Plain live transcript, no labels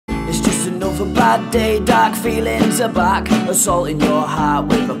It's just another bad day, dark feelings are back, assaulting your heart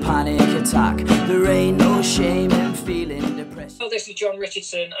with a panic attack. There ain't no shame in feeling depressed. Hello, this is John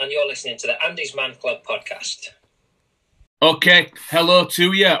Richardson and you're listening to the Andy's Man Club podcast. Okay, hello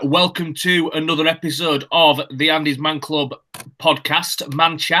to you. Welcome to another episode of the Andy's Man Club podcast,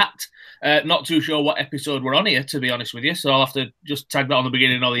 Man Chat. Not too sure what episode we're on here, to be honest with you, so I'll have to just tag that on the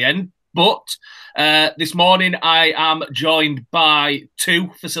beginning or the end. But this morning I am joined by two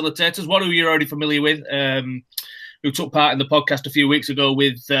facilitators, one who you're already familiar with, who took part in the podcast a few weeks ago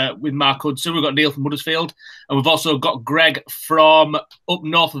with Mark Hudson. We've got Neil from Huddersfield, and we've also got Greg from up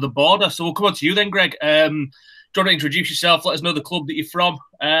north of the border. So we'll come on to you then, Greg. Do you want to introduce yourself, let us know the club that you're from,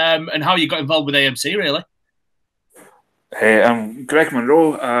 and how you got involved with AMC, really? Hey, I'm Greg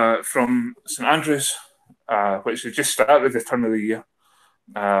Munro from St Andrews, which has just started at the turn of the year.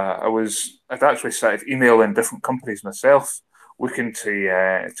 I'd actually started emailing different companies myself, looking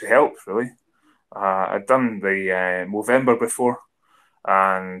to help, really. I'd done the Movember before,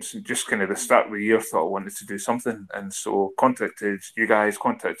 and just kind of the start of the year thought I wanted to do something, and so contacted you guys,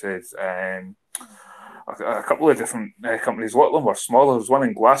 contacted a couple of different companies. A lot of them were smaller. There was one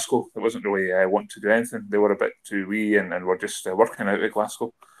in Glasgow that wasn't really wanting to do anything. They were a bit too wee and were just working out of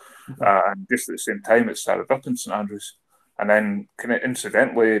Glasgow. And just at the same time, it started up in St Andrews. And then kind of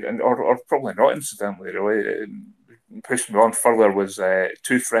incidentally, or probably not incidentally, really, it pushed me on further was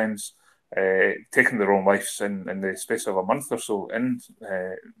two friends taking their own lives in the space of a month or so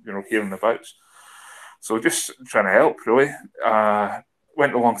here and about. So just trying to help, really.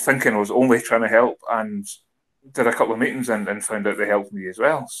 Went along thinking I was only trying to help, and did a couple of meetings and found out they helped me as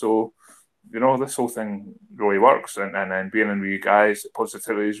well. So, this whole thing really works. And then being in with you guys, the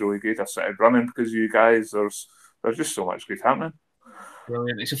positivity is really good. I started running because of you guys. There's just so much good happening.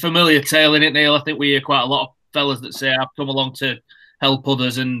 Brilliant. It's a familiar tale, isn't it, Neil? I think we hear quite a lot of fellas that say, I've come along to help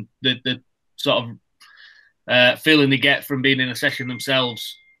others, and the sort of feeling they get from being in a session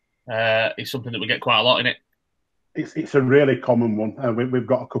themselves is something that we get quite a lot in it. It's a really common one. We've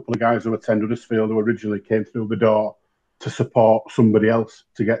got a couple of guys who attend Huddersfield who originally came through the door to support somebody else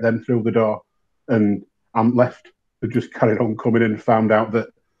to get them through the door, and I'm left to just carry on coming in and found out that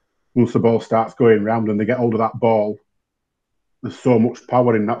once the ball starts going round and they get hold of that ball, there's so much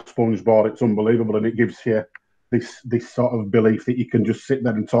power in that sponge ball, it's unbelievable, and it gives you this sort of belief that you can just sit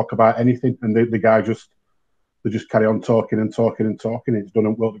there and talk about anything, and the guy they just carry on talking and talking and talking. It's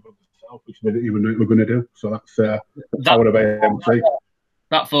done well with themselves, which they didn't even know what we're going to do. So that's the power of AMC.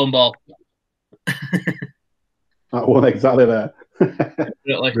 That phone ball. That one exactly there.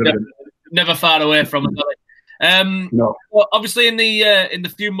 Never far away from it. No. Well, obviously, in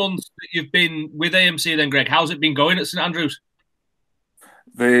the few months that you've been with AMC, then Greg, how's it been going at St Andrews?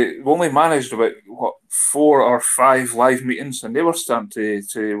 They've only managed about 4 or 5 live meetings, and they were starting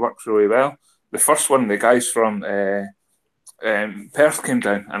to work really well. The first one, the guys from Perth came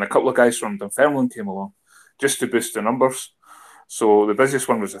down, and a couple of guys from Dunfermline came along, just to boost the numbers. So the busiest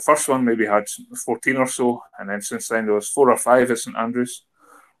one was the first one, maybe had 14 or so, and then since then there was 4 or 5 at St Andrews.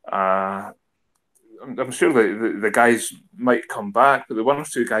 I'm sure the guys might come back, but the 1 or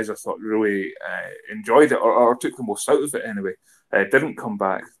 2 guys I thought really enjoyed it or took the most out of it anyway didn't come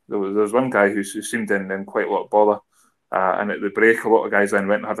back. There was one guy who seemed in quite a lot of bother, and at the break a lot of guys then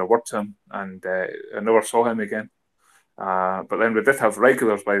went and had a word to him, and I never saw him again. But then we did have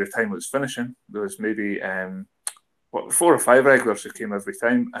regulars by the time it was finishing. There was maybe 4 or 5 regulars who came every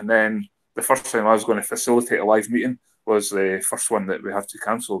time, and then the first time I was going to facilitate a live meeting was the first one that we had to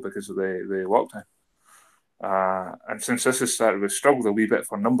cancel because of the lockdown. And since this has started, we've struggled a wee bit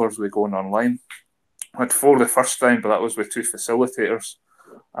for numbers with going online. I had 4 the first time, but that was with 2 facilitators.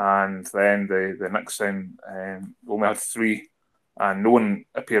 And then the next time, we only had 3, and no one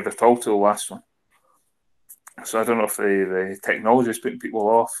appeared at all to the last one. So I don't know if the technology is putting people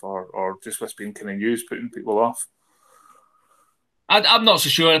off, or just what's being kind of used putting people off. I'm not so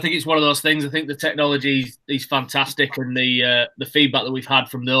sure. I think it's one of those things. I think the technology is fantastic, and the feedback that we've had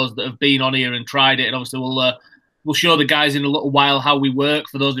from those that have been on here and tried it, and obviously we'll show the guys in a little while how we work.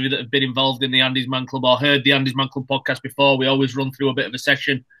 For those of you that have been involved in the Andy's Man Club or heard the Andy's Man Club podcast before, we always run through a bit of a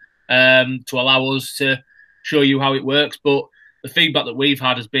session to allow us to show you how it works. But the feedback that we've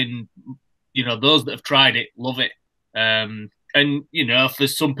had has been, those that have tried it love it. And, for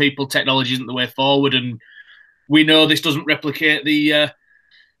some people, technology isn't the way forward, and we know this doesn't replicate the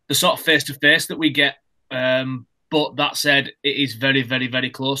sort of face-to-face that we get. But that said, it is very, very,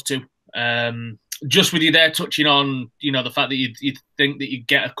 very close to. Just with you there touching on, the fact that you think that you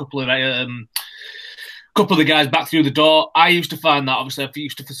get a couple of the guys back through the door. I used to find that, obviously, I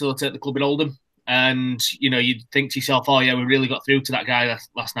used to facilitate the club in Oldham. and you'd think to yourself, oh yeah, we really got through to that guy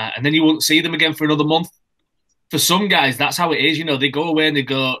last night, and then you won't see them again for another month. For some guys, that's how it is. They go away and they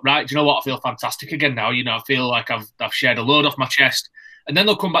go, right, do you know what? I feel fantastic again now. I feel like I've shared a load off my chest, and then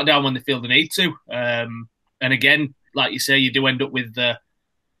they'll come back down when they feel the need to. And again, like you say, you do end up with a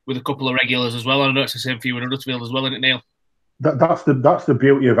couple of regulars as well. I know it's the same for you in Huddersfield as well, isn't it, Neil? That's the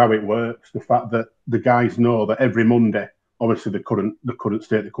beauty of how it works. The fact that the guys know that every Monday, obviously the current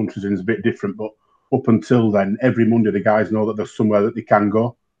state the country's in is a bit different, but up until then, every Monday the guys know that there's somewhere that they can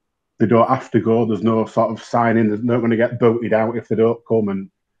go. They don't have to go. There's no sort of sign-in. They're not going to get booted out if they don't come, and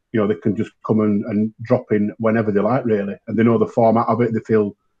they can just come and drop in whenever they like, really. And they know the format of it. They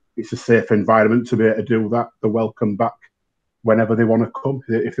feel it's a safe environment to be able to do that. They're welcome back whenever they want to come.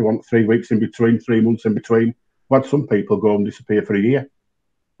 If they want 3 weeks in between, 3 months in between. We've had some people go and disappear for a year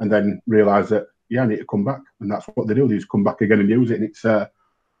and then realise that, I need to come back. And that's what they do. They just come back again and use it. And it's, I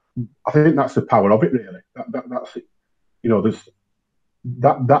think that's the power of it, really. That's it. There's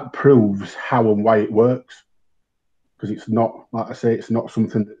that proves how and why it works. Because it's not, like I say, it's not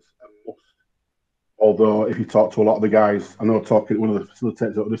something that's a must. Although, if you talk to a lot of the guys, I know talking to one of the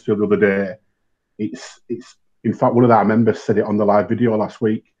facilitators at Huddersfield the other day, it's in fact, one of our members said it on the live video last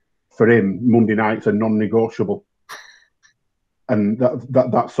week. For him, Monday nights are non-negotiable, and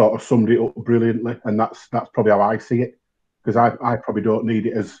that sort of summed it up brilliantly. And that's probably how I see it, because I probably don't need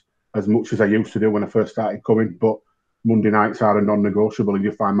it as much as I used to do when I first started coming. But Monday nights are a non-negotiable, and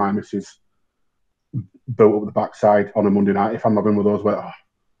you find my missus built up the backside on a Monday night. If I'm having one of those where I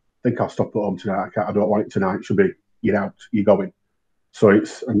think I'll stop at home tonight, I don't want it tonight. It should be you're out, you're going. So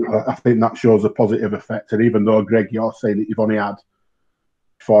and I think that shows a positive effect. And even though, Greg, you're saying that you've only had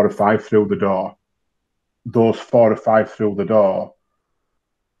 4 or 5 through the door, those 4 or 5 through the door,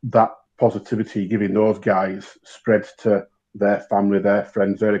 that positivity giving those guys spreads to their family, their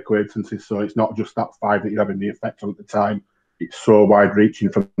friends, their acquaintances. So it's not just that 5 that you're having the effect on at the time. It's so wide reaching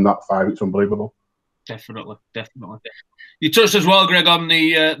from that 5, it's unbelievable. Definitely. You touched as well, Greg, on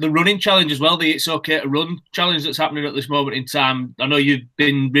the running challenge as well, the It's Okay to Run challenge that's happening at this moment in time. I know you've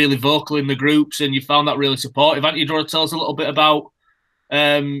been really vocal in the groups and you found that really supportive. Haven't you? Do you want to tell us a little bit about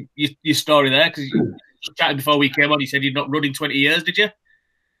your story there? Because you chatted before we came on, you said you'd not run in 20 years, did you?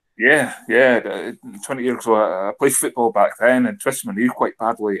 Yeah. 20 years ago, I played football back then and twisted my knee quite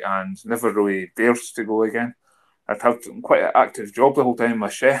badly and never really dared to go again. I'd had quite an active job the whole time, my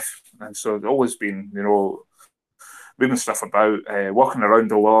chef, and so I'd always been, moving stuff about, walking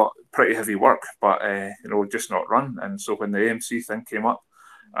around a lot, pretty heavy work, but just not run. And so when the AMC thing came up,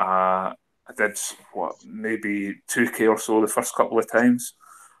 I did maybe 2K or so the first couple of times,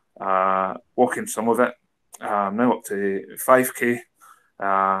 walking some of it. I'm now up to 5K,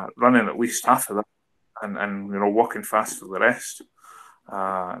 running at least half of that, and walking fast for the rest.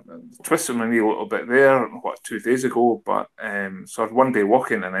 Twisted my knee a little bit there, 2 days ago, but so I had one day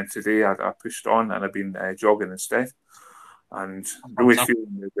walking, and then today I pushed on and I've been jogging instead, and really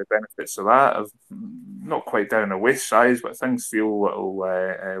feeling the benefits of that. I've not quite down a waist size, but things feel a little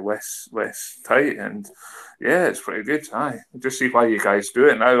less tight, and yeah, it's pretty good. I just see why you guys do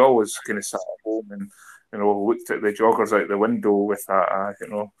it, and I always kind of sat at home and looked at the joggers out the window with a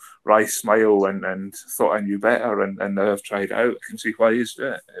wry smile and thought I knew better, and now I've tried it out. I can see why you do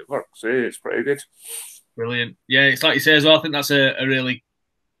it. It works. It's pretty good. Brilliant. Yeah, it's like you say as well. I think that's a really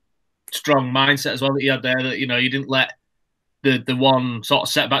strong mindset as well that you had there. That you didn't let the one sort of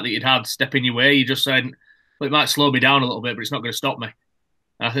setback that you'd had step in your way. You just said, well, it might slow me down a little bit, but it's not going to stop me.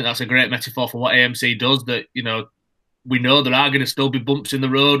 And I think that's a great metaphor for what AMC does. That we know there are going to still be bumps in the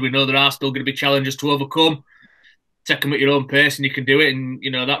road. We know there are still going to be challenges to overcome. Take them at your own pace, and you can do it. And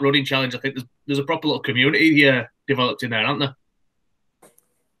that running challenge, I think there's a proper little community here developed in there, aren't there?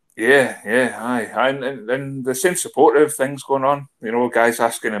 Yeah, aye. And the same supportive things going on. Guys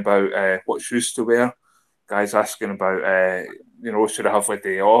asking about what shoes to wear. Guys asking about should I have a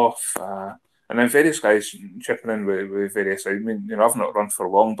day off. And then various guys chipping in with various. I mean, I've not run for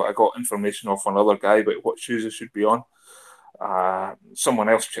long, but I got information off another guy about what shoes I should be on. Someone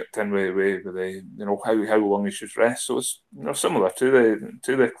else chipped in with the how long you should rest. So it's similar to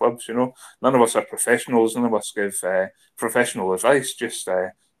the clubs. None of us are professionals. None of us give professional advice. Just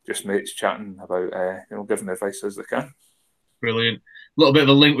mates chatting about giving advice as they can. Brilliant. A little bit of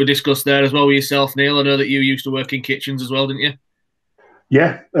a link we discussed there as well with yourself, Neil. I know that you used to work in kitchens as well, didn't you?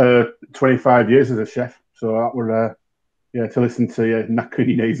 Yeah, 25 years as a chef. So that were, to listen to you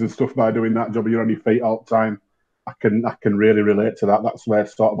knacking your knees and stuff by doing that job, you're on your feet all the time. I can really relate to that. That's where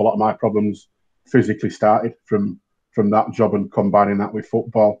sort of a lot of my problems physically started from that job and combining that with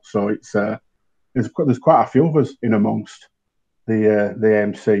football. So it's there's quite a few of us in amongst the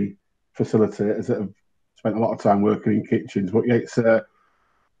AMC facilitators that have spent a lot of time working in kitchens. But yeah, it's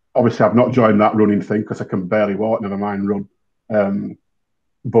obviously I've not joined that running thing because I can barely walk, never mind run.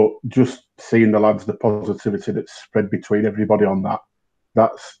 But just seeing the lads, the positivity that's spread between everybody on that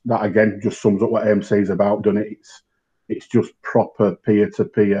again just sums up what AMC is about, doesn't it? It's just proper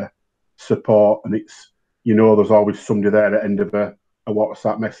peer-to-peer support, and it's, you know, there's always somebody there at the end of a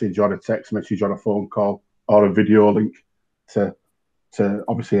WhatsApp message or a text message or a phone call or a video link to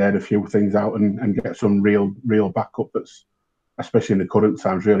obviously add a few things out and get some real backup that's, especially in the current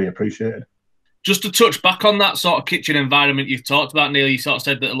times, really appreciated. Just to touch back on that sort of kitchen environment you've talked about, Neil, you sort of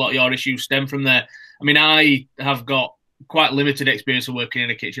said that a lot of your issues stem from there. I mean, I have got quite limited experience of working in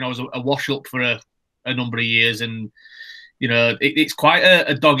a kitchen. I was a wash-up for a number of years, and, you know, it's quite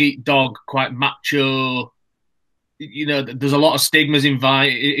a dog-eat-dog, quite macho. You know, there's a lot of stigmas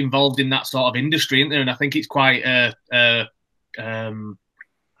involved in that sort of industry, isn't there? And I think it's quite, like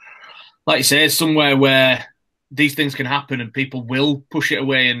you say, somewhere where these things can happen and people will push it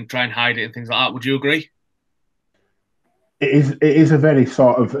away and try and hide it and things like that. Would you agree? It is a very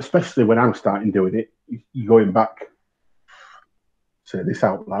sort of, especially when I was starting doing it, you're going back, say this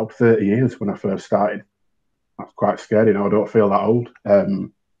out loud, 30 years when I first started. That's quite scary now. I don't feel that old.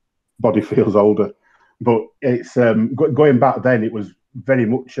 Body feels older. But it's going back then, it was very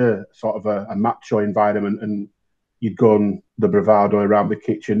much a sort of a macho environment, and you'd go on the bravado around the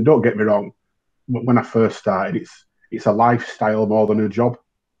kitchen. Don't get me wrong. When I first started, it's a lifestyle more than a job.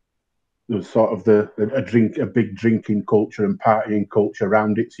 There was sort of a big drinking culture and partying culture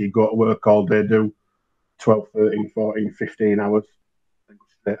around it. So you go to work all day, do 12, 13, 14, 15 hours,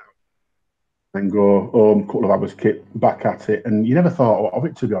 then go home, a couple of hours, kit back at it. And you never thought of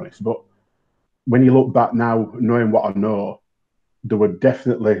it, to be honest. But when you look back now, knowing what I know, there were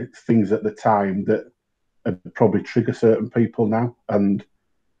definitely things at the time that would probably trigger certain people now. And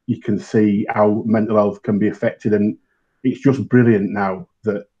you can see how mental health can be affected. And it's just brilliant now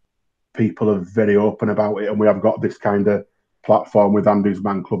that people are very open about it. And we have got this kind of platform with Andy's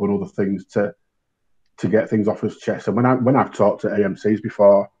Man Club and other things to get things off his chest. And when I've talked to AMCs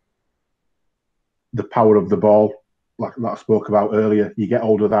before, the power of the ball, like I spoke about earlier, you get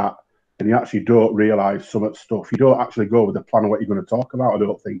hold of that and you actually don't realise some of the stuff. You don't actually go with a plan of what you're going to talk about, I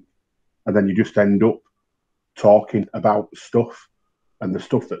don't think. And then you just end up talking about stuff. And the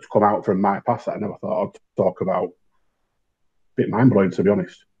stuff that's come out from my past that I never thought I'd talk about. A bit mind-blowing, to be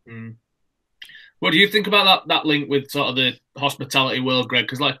honest. Mm. What do you think about that link with sort of the hospitality world, Greg?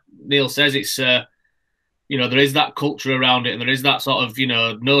 Because like Neil says, it's, you know, there is that culture around it, and there is that sort of, you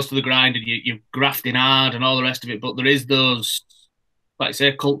know, nose to the grind, and you're grafting hard and all the rest of it. But there is those, like I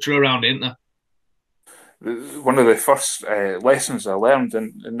say, culture around it, isn't there? One of the first lessons I learned,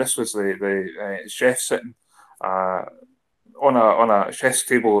 and this was the chef sitting on a chef's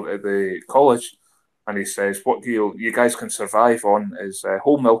table at the college, and he says, "What do you guys can survive on is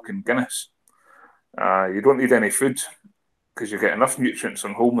whole milk and Guinness. You don't need any food because you get enough nutrients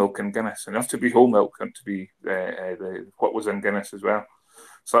on whole milk and Guinness, enough to be whole milk and to be what was in Guinness as well.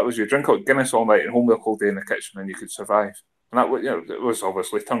 So that was, you drink out Guinness all night and whole milk all day in the kitchen, and you could survive." And that was, you know, it was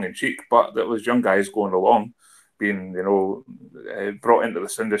obviously tongue in cheek, but that was young guys going along, being, you know, brought into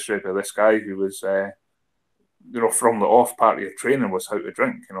this industry by this guy who was, you know, from the off, part of your training was how to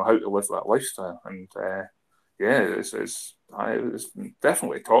drink, you know, how to live that lifestyle. And yeah, it's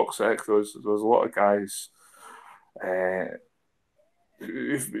definitely toxic. There's a lot of guys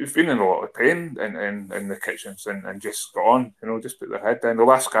who've been in a lot of pain in the kitchens and just got on, you know, just put their head down. The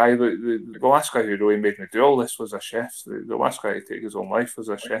last guy who really made me do all this was a chef. The last guy to take his own life was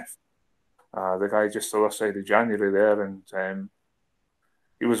a chef. The guy just the other side of January there, and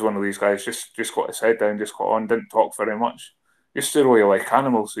he was one of these guys, just got his head down, just got on, didn't talk very much. Used to really like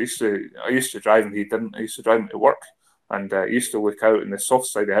animals. I used to drive him, he didn't. I used to drive him to work, and he used to look out, and the soft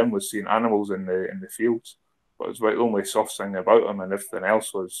side of him was seeing animals in the fields. But it was about the only soft thing about him, and everything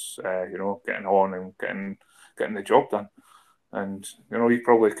else was, you know, getting on and getting the job done. And, you know, he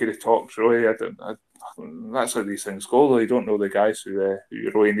probably could have talked, really. That's how these things go, though. You don't know the guys who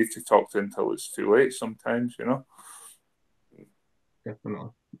you really need to talk to until it's too late sometimes, you know. Definitely.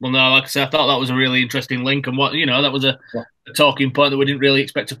 Well, no, like I said, I thought that was a really interesting link, and what, you know, that was a talking point that we didn't really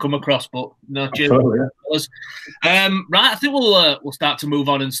expect to come across. But no, cheers. Right, I think we'll start to move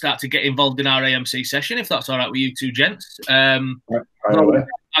on and start to get involved in our AMC session, if that's all right with you two gents. I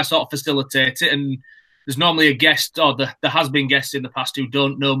sort of facilitate it, and there's normally a guest, or there has been guests in the past who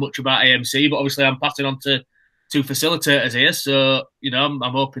don't know much about AMC, but obviously I'm passing on to two facilitators here, so, you know,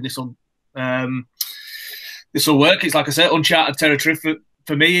 I'm hoping this will work. It's, like I said, uncharted territory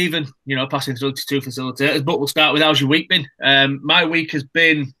for me, even, you know, passing through to two facilitators. But we'll start with, how's your week been? My week has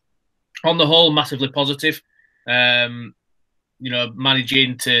been on the whole, massively positive. Managing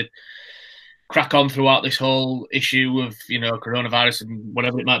to crack on throughout this whole issue of, coronavirus and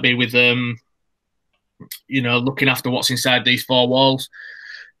whatever it might be with, looking after what's inside these four walls.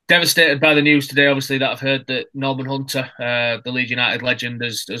 Devastated by the news today, obviously, that I've heard that Norman Hunter, the Leeds United legend,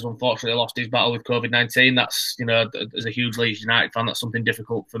 has unfortunately lost his battle with COVID-19. That's, as a huge Leeds United fan, that's something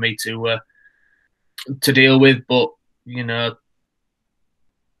difficult for me to deal with. But,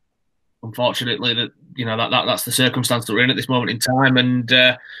 unfortunately, that's the circumstance that we're in at this moment in time. And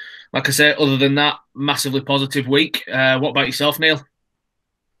like I say, other than that, massively positive week. What about yourself, Neil?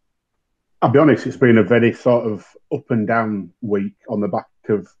 I'll be honest, it's been a very sort of up and down week on the back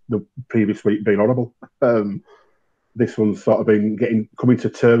of the previous week being horrible. This one's sort of been coming to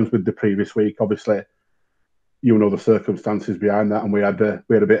terms with the previous week. Obviously, the circumstances behind that, and we had a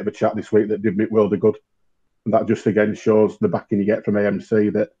bit of a chat this week that did me world of good. And that just again shows the backing you get from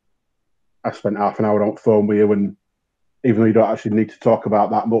AMC, that I spent half an hour on the phone with you, and even though you don't actually need to talk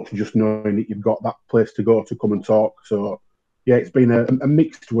about that much, just knowing that you've got that place to go to come and talk. So, yeah, it's been a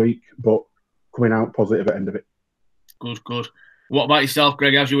mixed week, but coming out positive at the end of it. Good. What about yourself,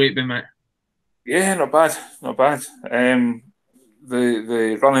 Greg? How's your week been, mate? Yeah, not bad.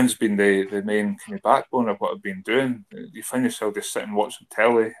 The running's been the main kind of backbone of what I've been doing. You find yourself just sitting watching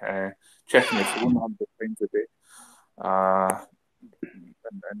telly, checking the phone 100 times a day.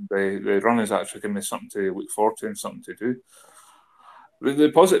 And the running's actually given me something to look forward to and something to do.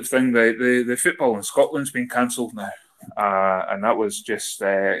 The positive thing, the football in Scotland's been cancelled now. And that was just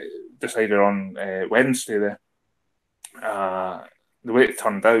decided on Wednesday there. The way it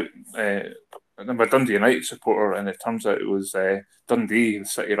turned out, I'm a Dundee United supporter, and it turns out it was Dundee, the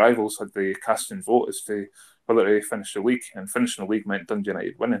city rivals, had the casting vote as to whether they finish the league, and finishing the league meant Dundee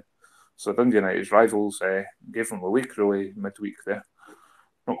United winning. So Dundee United's rivals gave them the league really midweek there.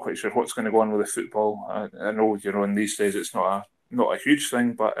 Not quite sure what's going to go on with the football. I know, in these days it's not a huge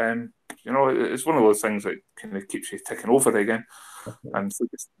thing, but it's one of those things that kind of keeps you ticking over again. And so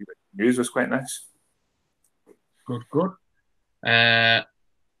just the news was quite nice. Good.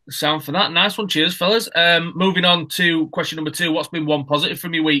 Sound for that. Nice one. Cheers, fellas. Moving on to question number 2. What's been one positive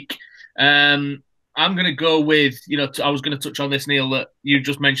from your week? I'm going to go with, I was going to touch on this, Neil, that you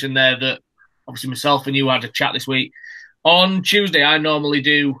just mentioned there, that obviously myself and you had a chat this week. On Tuesday, I normally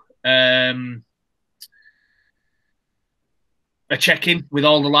do a check-in with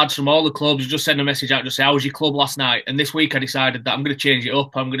all the lads from all the clubs. Just send a message out, just say, how was your club last night? And this week I decided that I'm going to change it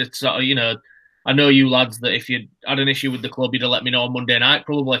up. I'm going to sort of, I know you lads that if you had an issue with the club, you'd have let me know on Monday night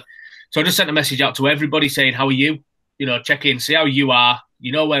probably. So I just sent a message out to everybody saying, how are you? Check in, see how you are.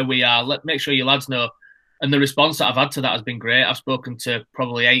 You know where we are. Make sure your lads know. And the response that I've had to that has been great. I've spoken to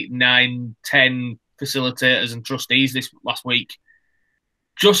probably 8, 9, 10 facilitators and trustees this last week.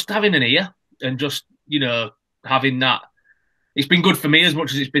 Just having an ear and just, having that. It's been good for me as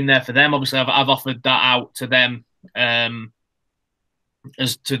much as it's been there for them. Obviously, I've offered that out to them as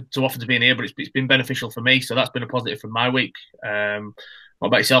to offer to be in here, but it's been beneficial for me. So that's been a positive from my week. What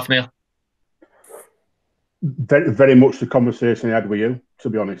about yourself, Neil? Very, very much the conversation I had with you, to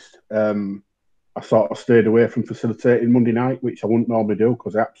be honest. I sort of stayed away from facilitating Monday night, which I wouldn't normally do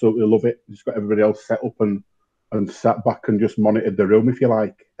because I absolutely love it. Just got everybody else set up and sat back and just monitored the room, if you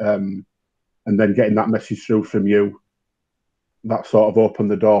like. And then getting that message through from you, that sort of opened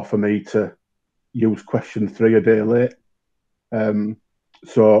the door for me to use question 3 a day late.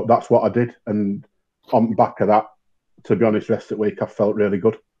 So that's what I did. And on the back of that, to be honest, rest of the week I felt really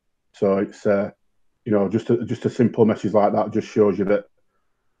good. So it's, just a simple message like that just shows you that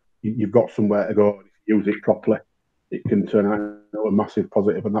you've got somewhere to go. And if you use it properly, it can turn out into a massive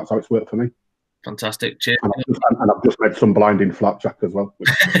positive, and that's how it's worked for me. Fantastic. Cheers. And I've just made some blinding flapjack as well.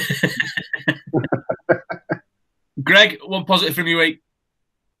 Greg, one positive from your week?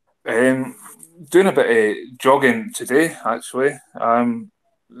 Doing a bit of jogging today, actually.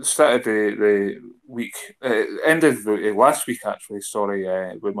 Started the week, ended the last week, actually,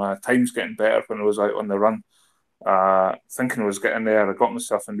 sorry, with my times getting better when I was out on the run. Thinking I was getting there, I got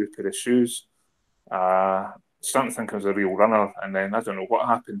myself a new pair of shoes. Starting to think I was a real runner, and then I don't know what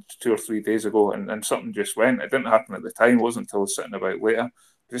happened 2 or 3 days ago, and something just went. It didn't happen at the time, it wasn't until I was sitting about later.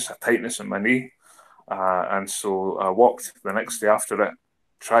 Just a tightness in my knee. And so I walked the next day after it,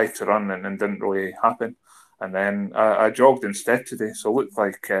 tried to run, and didn't really happen. And then I jogged instead today, so I looked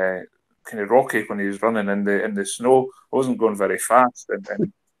like kind of Rocky when he was running in the snow. I wasn't going very fast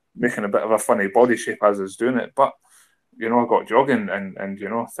and making a bit of a funny body shape as I was doing it, but I got jogging and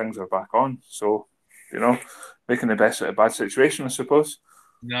things are back on. So making the best of a bad situation, I suppose.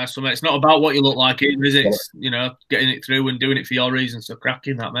 Yeah, so mate, it's not about what you look like either, is it? It's getting it through and doing it for your reasons. So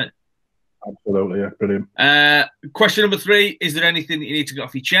cracking that, mate. Absolutely, yeah, brilliant. Question number 3: is there anything that you need to get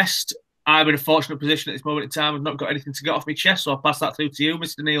off your chest? I'm in a fortunate position at this moment in time. I've not got anything to get off my chest, so I'll pass that through to you,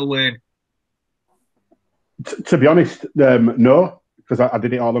 Mr. Neil Wayne. To be honest, no, because I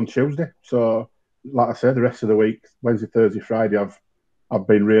did it all on Tuesday. So, like I said, the rest of the week, Wednesday, Thursday, Friday, I've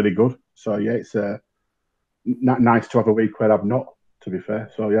been really good. So yeah, it's nice to have a week where I've not, to be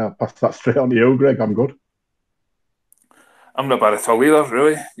fair. So yeah, I'll pass that straight on to you, Greg. I'm good. I'm not bad at all either,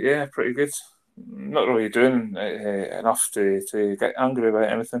 really. Yeah, pretty good. Not really doing enough to get angry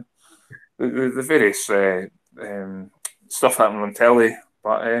about anything. The various stuff happening on telly,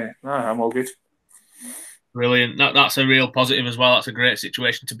 but I'm all good. Brilliant. That's a real positive as well. That's a great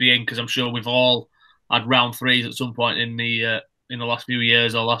situation to be in, because I'm sure we've all had round 3s at some point in the last few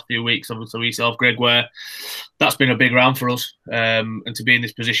years or last few weeks. Obviously, yourself, Greg, where that's been a big round for us, and to be in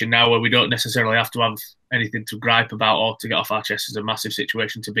this position now where we don't necessarily have to have anything to gripe about or to get off our chest is a massive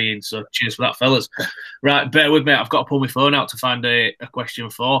situation to be in. So cheers for that, fellas. Right, bear with me. I've got to pull my phone out to find a question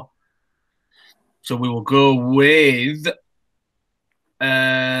 4. So we will go with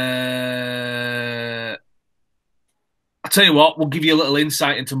I'll tell you what, we'll give you a little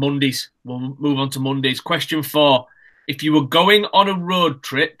insight into Mondays. We'll move on to Mondays. Question 4: if you were going on a road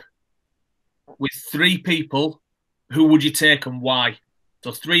trip with 3 people, who would you take and why?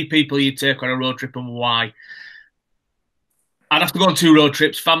 So 3 people you'd take on a road trip and why? I'd have to go on 2 road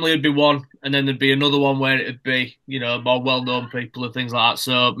trips. Family would be one, and then there'd be another one where it'd be, more well-known people and things like that.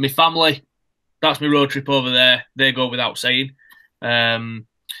 So my family, that's my road trip over there. They go without saying.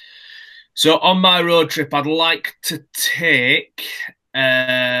 So on my road trip, I'd like to take,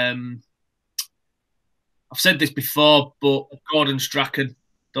 I've said this before, but Gordon Strachan,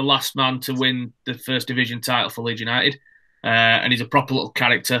 the last man to win the First Division title for Leeds United. And he's a proper little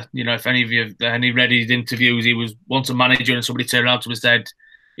character. If any of you have read his interviews, he was once a manager and somebody turned around to him and said,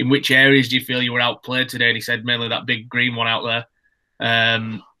 in which areas do you feel you were outplayed today? And he said, mainly that big green one out there.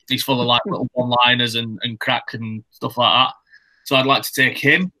 He's full of like little one-liners and crack and stuff like that. So I'd like to take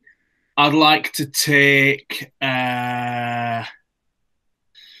him. I'd like to take. Do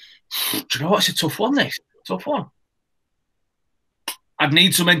you know what? It's a tough one. This tough one. I'd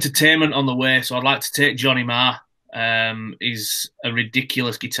need some entertainment on the way, so I'd like to take Johnny Marr. He's a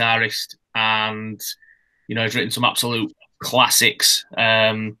ridiculous guitarist, and he's written some absolute classics.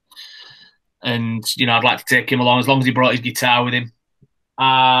 And I'd like to take him along as long as he brought his guitar with him.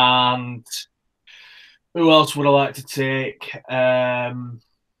 And who else would I like to take?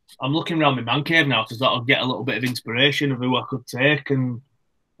 I'm looking around my man cave now to sort of get a little bit of inspiration of who I could take. And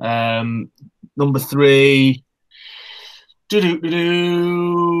number 3, do you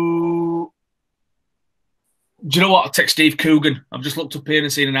know what? I'll take Steve Coogan. I've just looked up here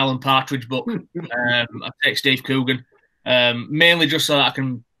and seen an Alan Partridge book. I'll take Steve Coogan, mainly just so that I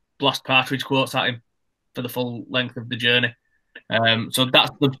can blast Partridge quotes at him for the full length of the journey. So that's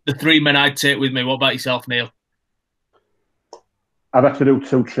the 3 men I'd take with me. What about yourself, Neil? I'd have to do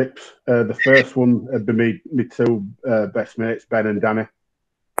 2 trips. The first one would be me 2 best mates, Ben and Danny,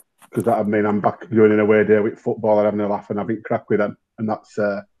 because that would mean I'm back doing an away day with football and having a laugh and having crack with them. And that's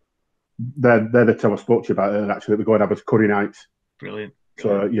they're the 2 I spoke to you about earlier, actually. We're going to have as curry nights. Brilliant.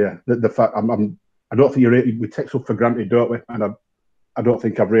 So yeah, the fact I don't think we take stuff for granted, don't we? And I don't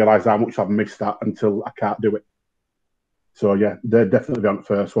think I've realised how much I've missed that until I can't do it. So yeah, they'd definitely be on the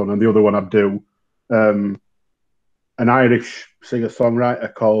first one. And the other one I'd do an Irish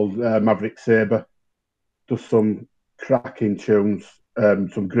singer-songwriter called Maverick Sabre. Does some cracking tunes,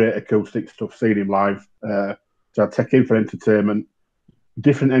 some great acoustic stuff, seen him live. So I'd take him for entertainment.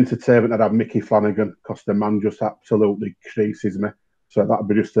 Different entertainment, I'd have Mickey Flanagan, because the man just absolutely creases me. So that'd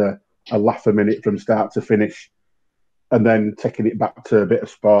be just a laugh a minute from start to finish. And then taking it back to a bit of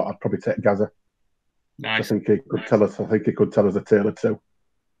sport, I'd probably take Gaza. Nice. I think he could tell us a tale or two.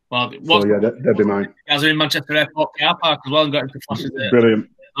 Well, so yeah, that'd be mine. Gaza in Manchester Airport car park as well, and got into flashes there. Brilliant.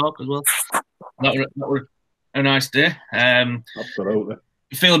 As well. That were a nice day. Absolutely.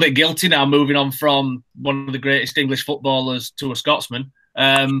 I feel a bit guilty now, moving on from one of the greatest English footballers to a Scotsman.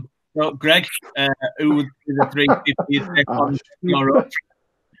 So Greg, who would be the 3 people you'd take on your road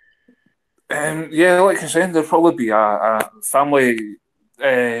trip? Yeah, like I said, there'd probably be a family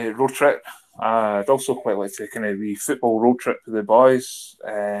road trip. I'd also quite like taking a wee football road trip with the boys.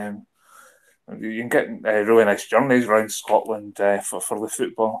 You can get really nice journeys around Scotland for the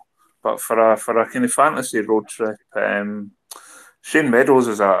football, but for a kind of fantasy road trip, Shane Meadows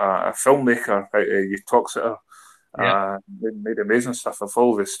is a filmmaker out of Uttoxeter. Made amazing stuff. I've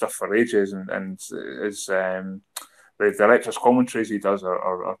followed his stuff for ages, and his the director's commentaries he does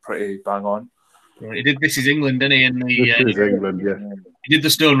are pretty bang on. He did This Is England, didn't he? This Is England, yeah. He did the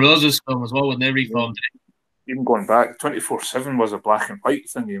Stone Roses film as well when they reformed it. Even going back, 24/7 was a black and white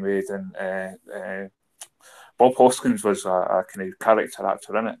thing he made, and Bob Hoskins was a kind of character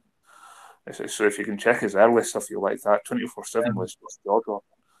actor in it. So if you can check his early stuff, you like that. 24/7 was jaw-dropping.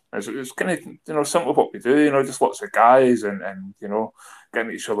 It's kind of simple what we do, just lots of guys and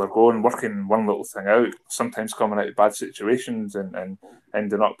getting each other going, working one little thing out. Sometimes coming out of bad situations and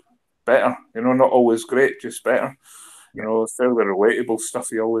ending up better. Not always great, just better. Fairly relatable stuff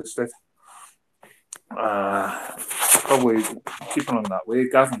he always did. Probably keeping on that way.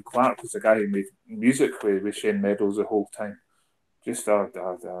 Gavin Clark was the guy who made music with Shane Meadows the whole time. Just a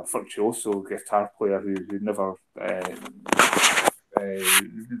virtuoso guitar player who never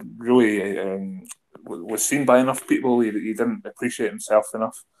really was seen by enough people. He didn't appreciate himself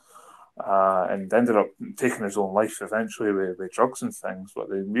enough, and ended up taking his own life eventually with drugs and things. But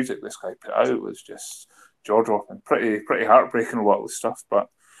the music this guy put out was just jaw-dropping, pretty heartbreaking, a lot of the stuff. But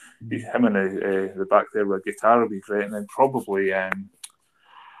him and the back there with a guitar would be great. And then probably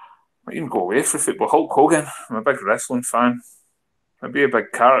might even go away for football. Hulk Hogan. I'm a big wrestling fan. I'd be a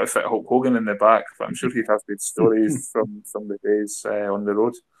big carrot if it Hulk Hogan in the back, but I'm sure he'd have good stories from the days on the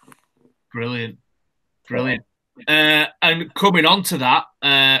road. Brilliant. And coming on to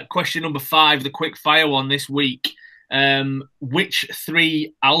that, question number 5, the quick fire one this week. Which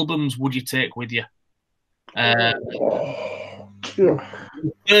 3 albums would you take with you?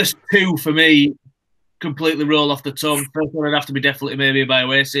 First 2 for me completely roll off the tongue. First one would have to be definitely maybe by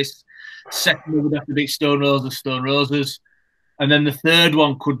Oasis. Second one would have to be Stone Roses. And then the third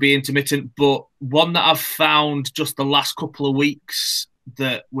one could be intermittent, but one that I've found just the last couple of weeks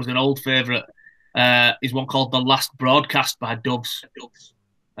that was an old favourite is one called The Last Broadcast by Dubs.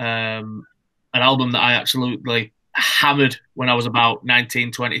 An album that I absolutely hammered when I was about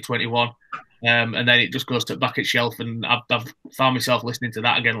 19, 20, 21. And then it just goes back at shelf, and I've found myself listening to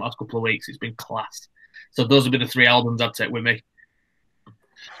that again the last couple of weeks. It's been class. So those have been the 3 albums I'd take with me.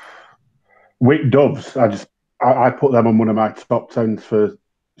 With Dubs, I put them on one of my top 10s for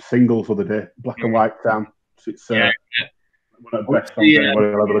singles of the day. Black and White Town. It's one of the best songs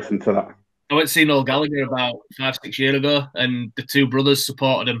anybody will ever listen to that. I went to see Noel Gallagher about 5-6 years ago, and the 2 brothers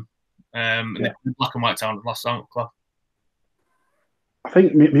supported him. And they put Black and White Town the last song. I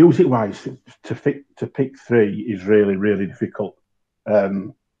think music-wise, to pick 3 is really, really difficult.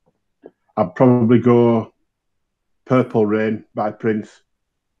 I'd probably go Purple Rain by Prince.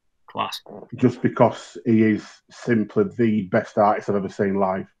 Class. Just because he is simply the best artist I've ever seen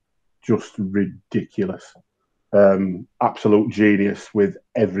live. Just ridiculous. Absolute genius with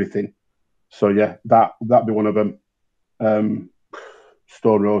everything. So yeah, that'd be one of them.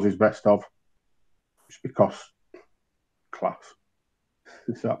 Stone Roses best of. Just because class.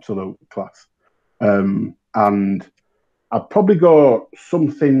 It's absolute class. And I'd probably go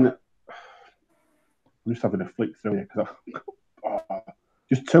something. I'm just having a flick through here because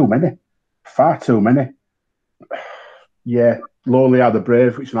just too many, far too many. Yeah, Lonely Are the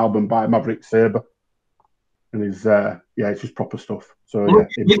Brave, which is an album by Maverick Sabre, and it's just proper stuff. So well,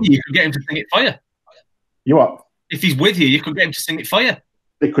 yeah, you could get him to sing it for you. You what? If he's with you could get him to sing it for you.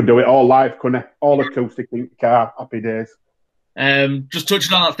 They could do it all live, couldn't they? All acoustic in the car, happy days. Just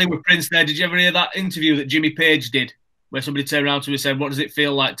touching on that thing with Prince there, did you ever hear that interview that Jimmy Page did, where somebody turned around to him and said, "What does it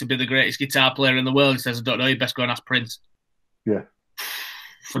feel like to be the greatest guitar player in the world?" He says, "I don't know. You best go and ask Prince." Yeah.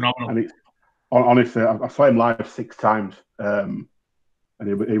 Phenomenal. And it's honestly, I saw him live 6 times, and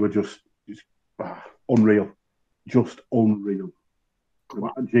he was just unreal, just unreal.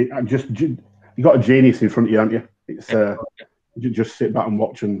 You got a genius in front of you, haven't you? It's you just sit back and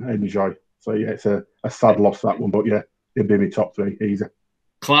watch and enjoy. So yeah, it's a sad loss, that one, but yeah, it'd be my top 3 easy.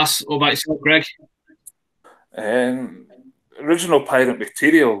 Class. What about yourself, Greg? Original Pirate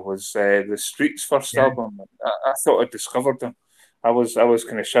Material was the Streets' first album. I thought I'd discovered them. I was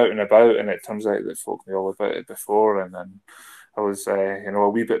kind of shouting about, and it turns out that folk knew all about it before, and then I was a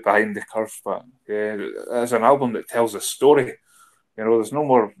wee bit behind the curve. But yeah, as an album that tells a story, there's no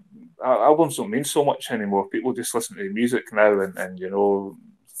more albums don't mean so much anymore. People just listen to the music now, and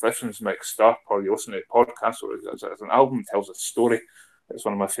everything's mixed up, or you listen to podcasts. Or as an album that tells a story. It's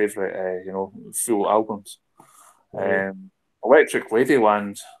one of my favourite full albums. Electric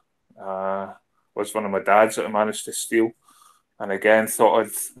Ladyland was one of my dad's that I managed to steal. And again, thought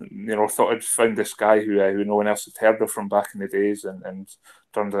I'd found this guy who no one else had heard of from back in the days, and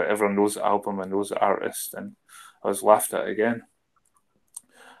turned out everyone knows the album and knows the artist, and I was laughed at again.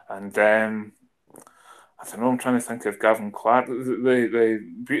 And I don't know, I'm trying to think of Gavin Clark. The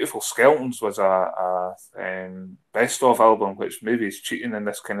Beautiful Skeletons was a best of album, which maybe is cheating in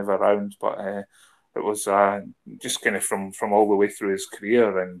this kind of a round, but it was just kind of from all the way through his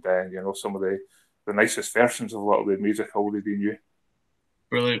career, and you know, some of the nicest versions of a lot of the music I already knew.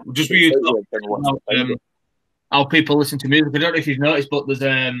 Brilliant. Just for you about how people listen to music. I don't know if you've noticed, but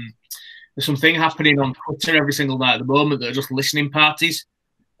there's something happening on Twitter every single night at the moment that are just listening parties,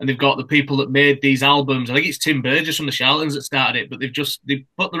 and they've got the people that made these albums. I think it's Tim Burgess from the Charlatans that started it, but they've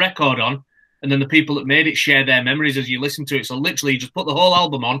put the record on, and then the people that made it share their memories as you listen to it. So literally, you just put the whole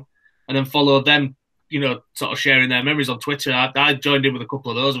album on, and then follow them, you know, sort of sharing their memories on Twitter. I joined in with a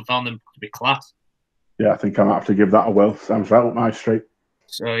couple of those and found them to be class. Yeah, I think I might have to give that a whirl. Sounds right up my street.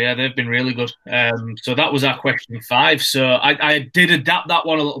 So yeah, they've been really good. So that was our question 5. So I did adapt that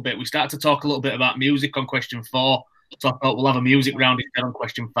one a little bit. We started to talk a little bit about music on question 4. So I thought we'll have a music round instead on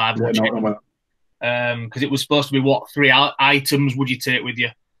question 5. Because it was supposed to be what 3 items would you take with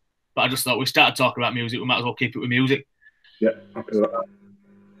you? But I just thought we started talking about music. We might as well keep it with music. Yeah, I'll do that.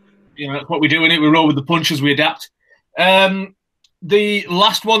 You know, that's what we do in it. We roll with the punches. We adapt. The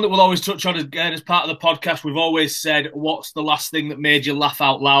last one that we'll always touch on again as part of the podcast, we've always said, what's the last thing that made you laugh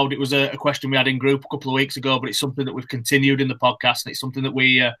out loud? It was a question we had in group a couple of weeks ago, but it's something that we've continued in the podcast, and it's something that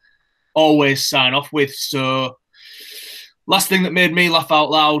we always sign off with. So last thing that made me laugh out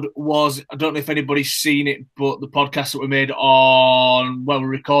loud was, I don't know if anybody's seen it, but the podcast that we made on, well, we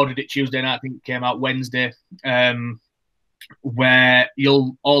recorded it Tuesday night, I think it came out Wednesday, where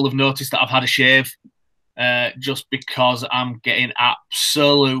you'll all have noticed that I've had a shave. Just because I'm getting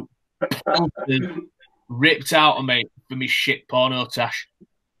absolute ripped out of me for me shit porno tash.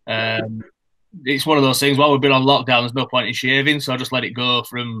 It's one of those things. While we've been on lockdown, there's no point in shaving, so I just let it go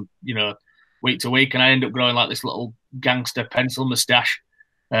from, you know, week to week, and I end up growing like this little gangster pencil moustache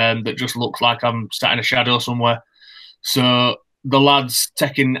that just looks like I'm sat in a shadow somewhere. So the lads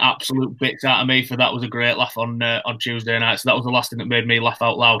taking absolute bits out of me for that was a great laugh on Tuesday night. So that was the last thing that made me laugh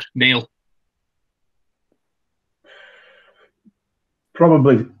out loud. Neil.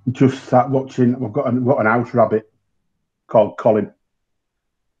 Probably just sat watching. We've got an house rabbit called Colin,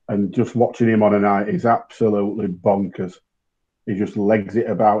 and just watching him on a night is absolutely bonkers. He just legs it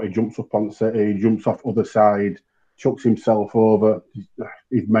about. He jumps up on set. He jumps off other side, chucks himself over.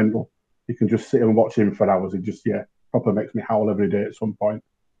 He's mental. You can just sit and watch him for hours. It just proper makes me howl every day at some point.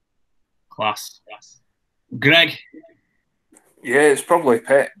 Class. Greg. Yeah, it's probably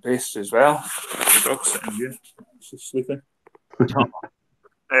pet based as well. The dog's sitting here, she's sleeping.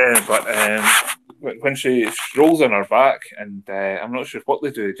 But when she rolls on her back, and I'm not sure what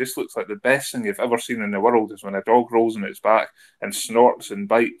they do, it just looks like the best thing you've ever seen in the world is when a dog rolls on its back and snorts and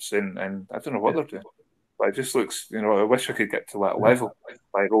bites, and I don't know what they're doing. But it just looks, you know, I wish I could get to that level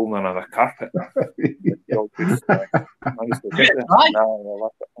by rolling on a carpet. Give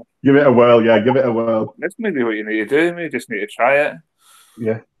it a whirl, give it a whirl. That's maybe what you need to do. Maybe you just need to try it.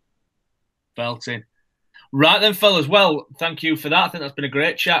 Yeah. Belting. Right then, fellas. Well, thank you for that. I think that's been a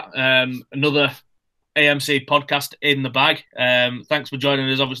great chat. Another AMC podcast in the bag. Thanks for joining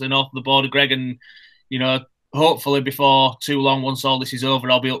us, obviously, north of the border, Greg. And, you know, hopefully before too long, once all this is over,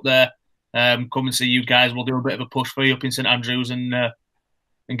 I'll be up there. Come and see you guys. We'll do a bit of a push for you up in St Andrews and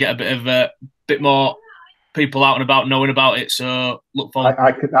get a bit more people out and about knowing about it. So look forward.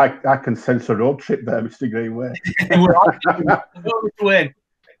 I can sense a road trip there, Mr. Greenway.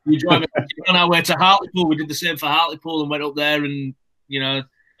 We joined on our way to Hartlepool. We did the same for Hartlepool and went up there, and you know,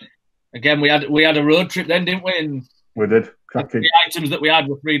 again we had a road trip then, didn't we? And we did. Cracking. The items that we had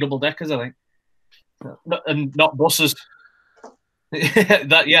were 3 double deckers, I think, and not buses.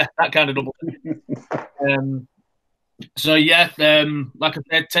 that kind of double. So like I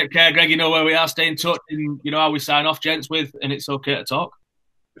said, take care, Greg. You know where we are. Stay in touch, and you know how we sign off, gents. With and it's okay to talk.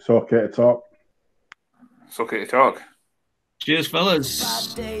 It's okay to talk. It's okay to talk. Cheers,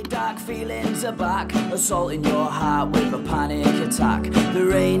 fellas. Bad day, dark feelings are back, assaulting your heart with a panic attack.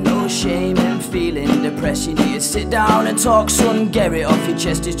 There ain't no shame in feeling depressed. You need to sit down and talk, son, get it off your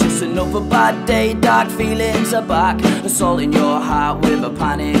chest. It's just another bad day, dark feelings are back, assaulting your heart with a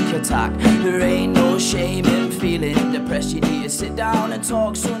panic attack. There ain't no shame in feeling depressed. You need to sit down and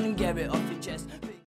talk, son, get it off your chest.